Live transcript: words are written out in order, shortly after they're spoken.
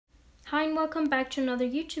Hi and welcome back to another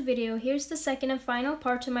YouTube video. Here's the second and final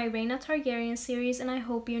part to my Rhaena Targaryen series and I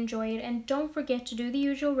hope you enjoy it. And don't forget to do the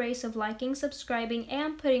usual race of liking, subscribing,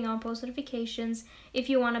 and putting on post notifications if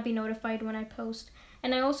you want to be notified when I post.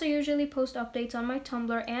 And I also usually post updates on my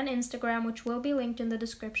Tumblr and Instagram, which will be linked in the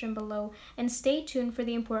description below. And stay tuned for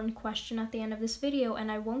the important question at the end of this video,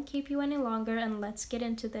 and I won't keep you any longer, and let's get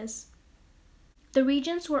into this. The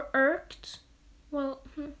regents were irked. Well,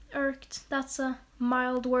 irked, that's a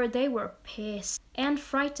mild word. They were pissed and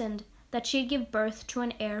frightened that she'd give birth to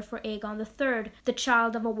an heir for Aegon III. The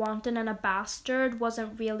child of a wanton and a bastard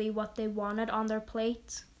wasn't really what they wanted on their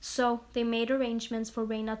plate. So they made arrangements for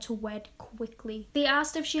Rhaena to wed quickly. They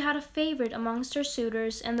asked if she had a favourite amongst her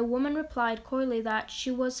suitors, and the woman replied coyly that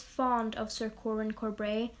she was fond of Sir Corin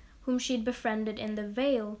Corbray, whom she'd befriended in the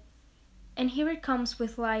Vale. And here it comes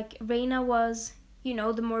with, like, Rhaena was, you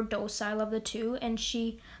know, the more docile of the two,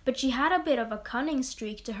 but she had a bit of a cunning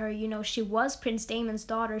streak to her. You know, she was Prince Daemon's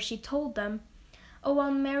daughter. She told them, "Oh,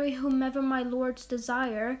 I'll marry whomever my lords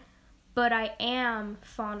desire, but I am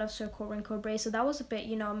fond of Sir Corin Corbray." So that was a bit,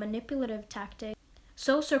 you know, a manipulative tactic.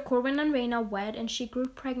 So Sir Corin and Rhaena wed, and she grew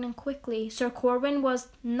pregnant quickly. Sir Corin was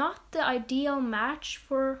not the ideal match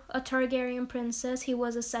for a Targaryen princess. He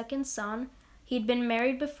was a second son. He'd been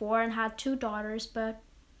married before and had 2 daughters, but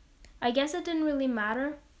I guess it didn't really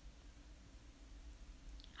matter.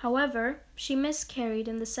 However, she miscarried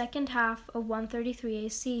in the second half of 133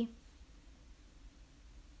 AC.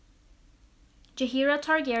 Jaehaerys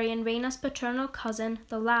Targaryen, Rhaena's paternal cousin,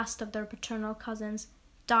 the last of their paternal cousins,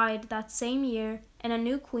 died that same year, and a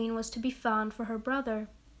new queen was to be found for her brother.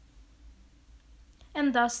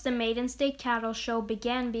 And thus the Maiden's Day cattle show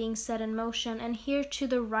began being set in motion, and here to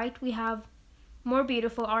the right we have more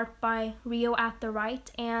beautiful art by Rio at the right,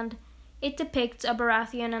 and it depicts a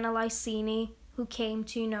Baratheon and a Lyseni who came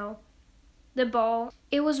to, you know, the ball.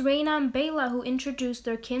 It was Rhaena and Baela who introduced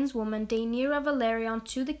their kinswoman Rhaenyra Velaryon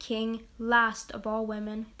to the king, last of all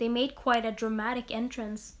women. They made quite a dramatic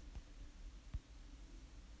entrance.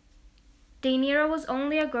 Rhaenyra was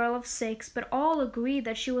only a girl of 6, but all agreed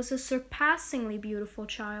that she was a surpassingly beautiful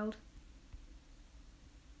child.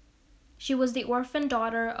 She was the orphan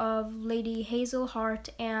daughter of Lady Hazelheart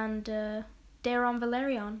and Daemon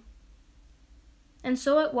Velaryon. And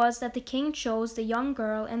so it was that the king chose the young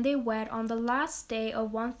girl, and they wed on the last day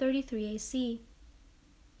of 133 AC.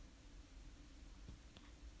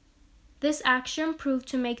 This action proved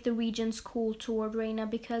to make the regents cool toward Rhaena,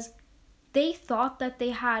 because they thought that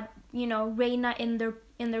they had, you know, Rhaena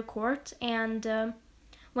in their court, and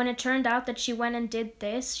when it turned out that she went and did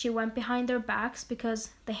this, she went behind their backs,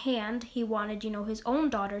 because the Hand, he wanted, you know, his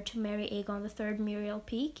own daughter to marry Aegon III Muriel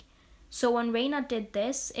Peak. So when Rhaena did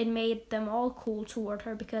this, it made them all cool toward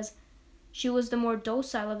her, because she was the more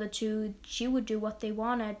docile of the two. She would do what they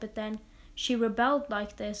wanted, but then she rebelled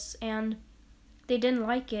like this, and they didn't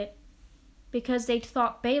like it, because they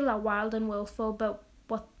thought Baela wild and willful. But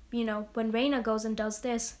what, you know, when Rhaena goes and does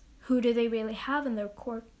this, who do they really have in their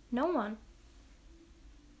court? No one.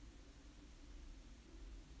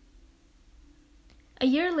 A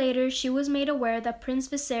year later, she was made aware that Prince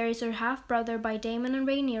Viserys, her half-brother by Daemon and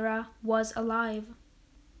Rhaenyra, was alive.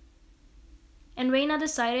 And Rhaena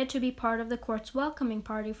decided to be part of the court's welcoming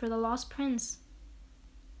party for the lost prince.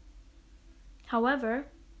 However,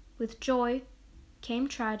 with joy came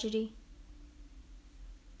tragedy.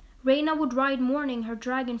 Rhaena would ride mourning her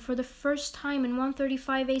dragon for the first time in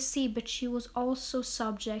 135 AC, but she was also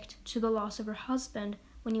subject to the loss of her husband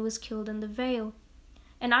when he was killed in the Vale.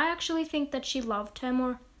 And I actually think that she loved him,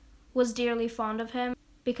 or was dearly fond of him,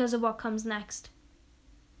 because of what comes next.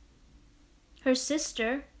 Her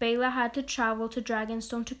sister, Baela, had to travel to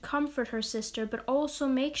Dragonstone to comfort her sister, but also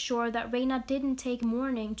make sure that Rhaena didn't take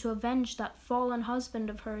mourning to avenge that fallen husband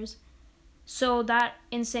of hers. So that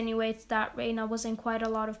insinuates that Rhaena was in quite a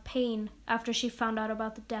lot of pain after she found out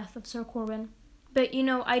about the death of Sir Corin. But, you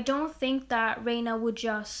know, I don't think that Rhaena would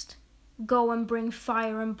just go and bring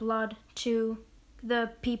fire and blood to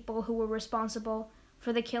the people who were responsible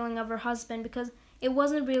for the killing of her husband, because it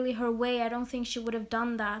wasn't really her way. I don't think she would have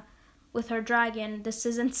done that with her dragon. This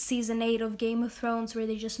isn't season 8 of Game of Thrones where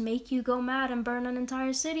they just make you go mad and burn an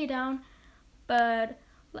entire city down. But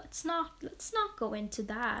let's not go into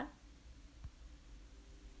that.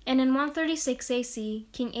 And in 136 AC,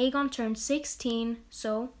 King Aegon turned 16,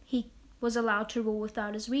 so he was allowed to rule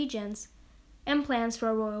without his regents, and plans for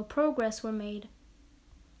a royal progress were made.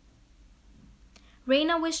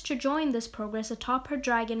 Rhaena wished to join this progress atop her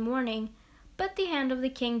dragon mourning, but the hand of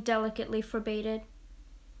the king delicately forbade it.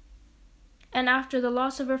 And after the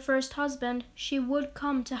loss of her first husband, she would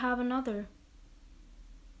come to have another.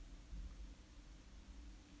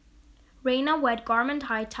 Rhaena wed Garmund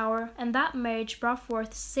Hightower, and that marriage brought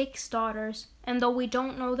forth 6 daughters, and though we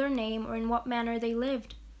don't know their name or in what manner they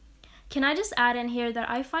lived. Can I just add in here that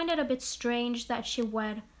I find it a bit strange that she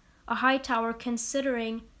wed a Hightower,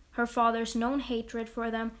 considering her father's known hatred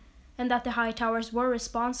for them, and that the Hightowers were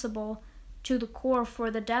responsible to the core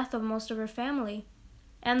for the death of most of her family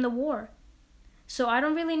and the war. So I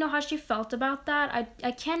don't really know how she felt about that.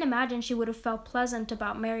 I can't imagine she would have felt pleasant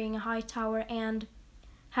about marrying a Hightower and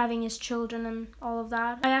having his children and all of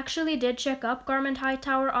that. I actually did check up Garmund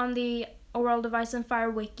Hightower on the A World of Ice and Fire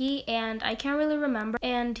wiki, and I can't really remember.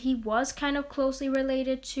 And he was kind of closely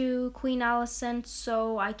related to Queen Alysanne,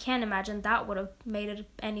 so I can't imagine that would have made it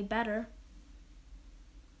any better.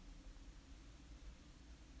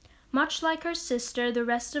 Much like her sister, the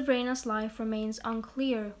rest of Rhaena's life remains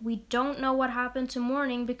unclear. We don't know what happened to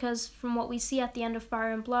Morning because from what we see at the end of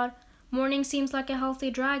Fire and Blood, Morning seems like a healthy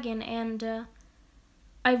dragon, and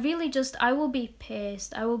I will be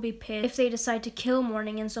pissed. I will be pissed if they decide to kill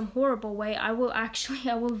Morning in some horrible way. I will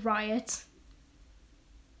riot.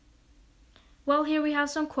 Well, here we have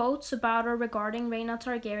some quotes about or regarding Rhaena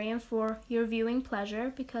Targaryen for your viewing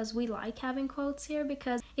pleasure, because we like having quotes here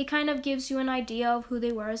because it kind of gives you an idea of who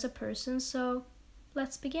they were as a person, so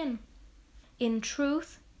let's begin. In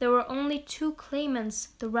truth, there were only 2 claimants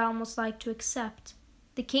the realm was like to accept.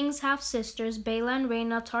 The king's half-sisters, Baela and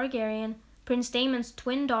Rhaena Targaryen, Prince Daemon's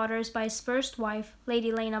twin daughters by his first wife,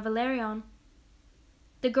 Lady Laena Velaryon.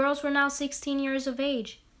 The girls were now 16 years of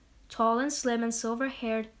age, tall and slim and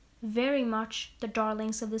silver-haired, very much the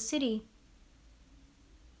darlings of the city.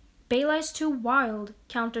 Baela is too wild,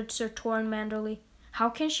 countered Sir Torrhen manderly. How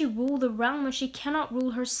can she rule the realm when she cannot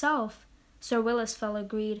rule herself? Sir Willisfell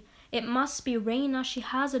agreed. It must be Rhaena. She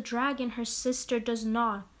has a dragon, her sister does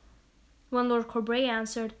not. When Lord Corbray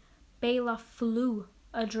answered, Baela flew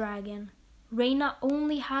a dragon. Rhaena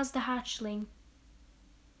only has the hatchling.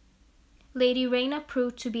 Lady Rhaena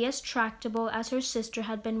proved to be as tractable as her sister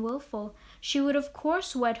had been willful. She would of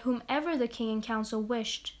course wed whomever the king and council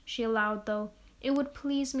wished, she allowed, though. It would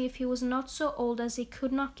please me if he was not so old as he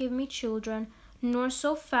could not give me children, nor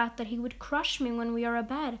so fat that he would crush me when we are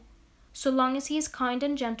abed. So long as he is kind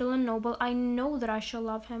and gentle and noble, I know that I shall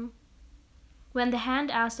love him. When the hand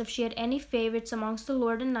asked if she had any favourites amongst the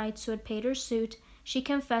lord and knights who had paid her suit, she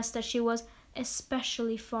confessed that she was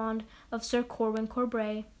especially fond of Sir Corwin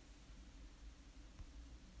Corbray.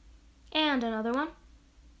 And another one.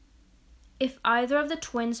 If either of the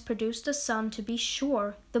twins produced a son, to be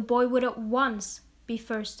sure, the boy would at once be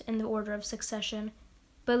first in the order of succession.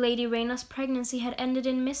 But Lady Rhaena's pregnancy had ended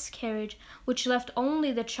in miscarriage, which left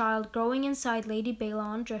only the child growing inside Lady Baela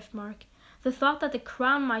on Driftmark. The thought that the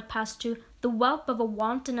crown might pass to the whelp of a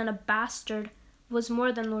wanton and a bastard was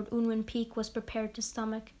more than Lord Unwin Peake was prepared to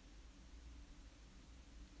stomach.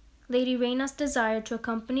 Lady Rhaena's desire to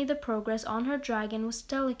accompany the progress on her dragon was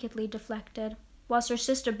delicately deflected, whilst her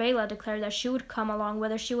sister Baela declared that she would come along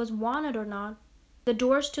whether she was wanted or not. The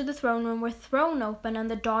doors to the throne room were thrown open, and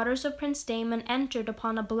the daughters of Prince Daemon entered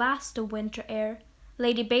upon a blast of winter air.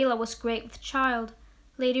 Lady Baela was great with child,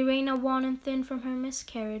 Lady Rhaena wan and thin from her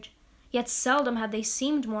miscarriage, yet seldom had they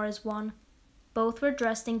seemed more as one. Both were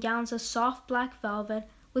dressed in gowns of soft black velvet,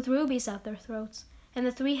 with rubies at their throats, and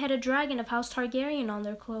the 3-headed dragon of House Targaryen on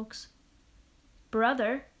their cloaks.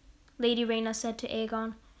 Brother, Lady Rhaena said to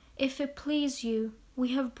Aegon, if it please you, we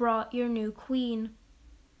have brought your new queen.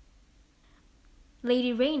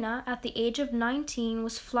 Lady Rhaena, at the age of 19,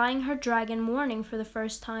 was flying her dragon Morning for the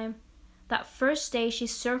first time. That first day she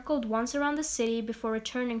circled once around the city before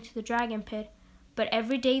returning to the dragon pit, but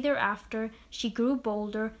every day thereafter she grew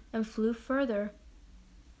bolder and flew further.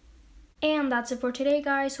 And that's it for today,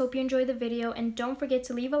 guys. Hope you enjoyed the video, and don't forget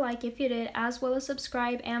to leave a like if you did, as well as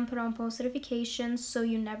subscribe and put on post notifications so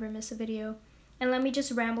you never miss a video. And let me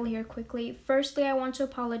just ramble here quickly. Firstly, I want to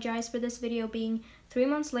apologize for this video being 3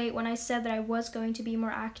 months late when I said that I was going to be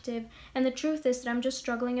more active. And the truth is that I'm just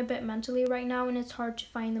struggling a bit mentally right now, and it's hard to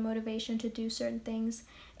find the motivation to do certain things.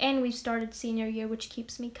 And we've started senior year, which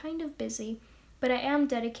keeps me kind of busy. But I am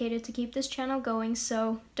dedicated to keep this channel going,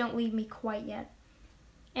 so don't leave me quite yet.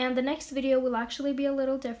 And the next video will actually be a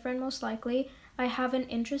little different, most likely. I have an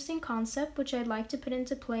interesting concept which I'd like to put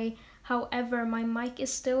into play. However, my mic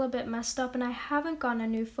is still a bit messed up, and I haven't gotten a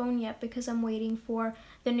new phone yet because I'm waiting for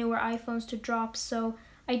the newer iPhones to drop. So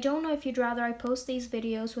I don't know if you'd rather I post these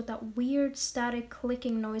videos with that weird static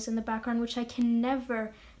clicking noise in the background, which I can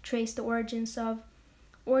never trace the origins of,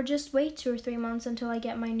 or just wait 2 or 3 months until I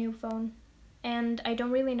get my new phone. And I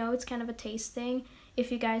don't really know, it's kind of a taste thing,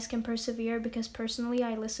 if you guys can persevere, because personally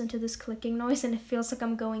I listen to this clicking noise and it feels like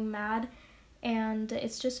I'm going mad. and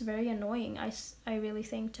it's just very annoying, I really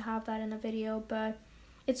think, to have that in a video. But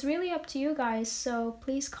it's really up to you guys, so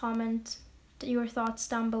please comment your thoughts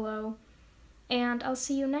down below, and I'll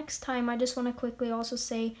see you next time. I just want to quickly also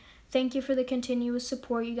say thank you for the continuous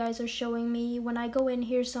support you guys are showing me. When I go in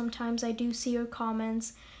here, sometimes I do see your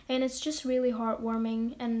comments, and it's just really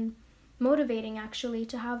heartwarming and motivating actually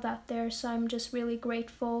to have that there. So I'm just really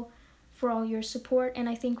grateful for all your support, and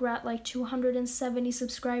I think we're at like 270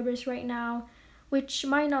 subscribers right now, which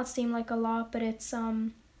might not seem like a lot, but it's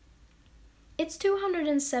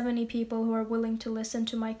 270 people who are willing to listen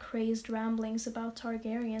to my crazed ramblings about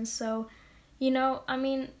Targaryens. So, you know, I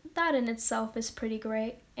mean, that in itself is pretty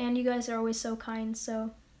great, and you guys are always so kind,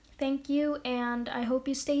 so thank you, and I hope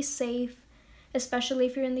you stay safe, especially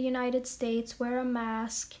if you're in the United States. Wear a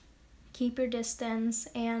mask, keep your distance,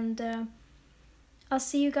 and I'll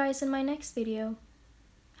see you guys in my next video.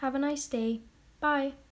 Have a nice day. Bye.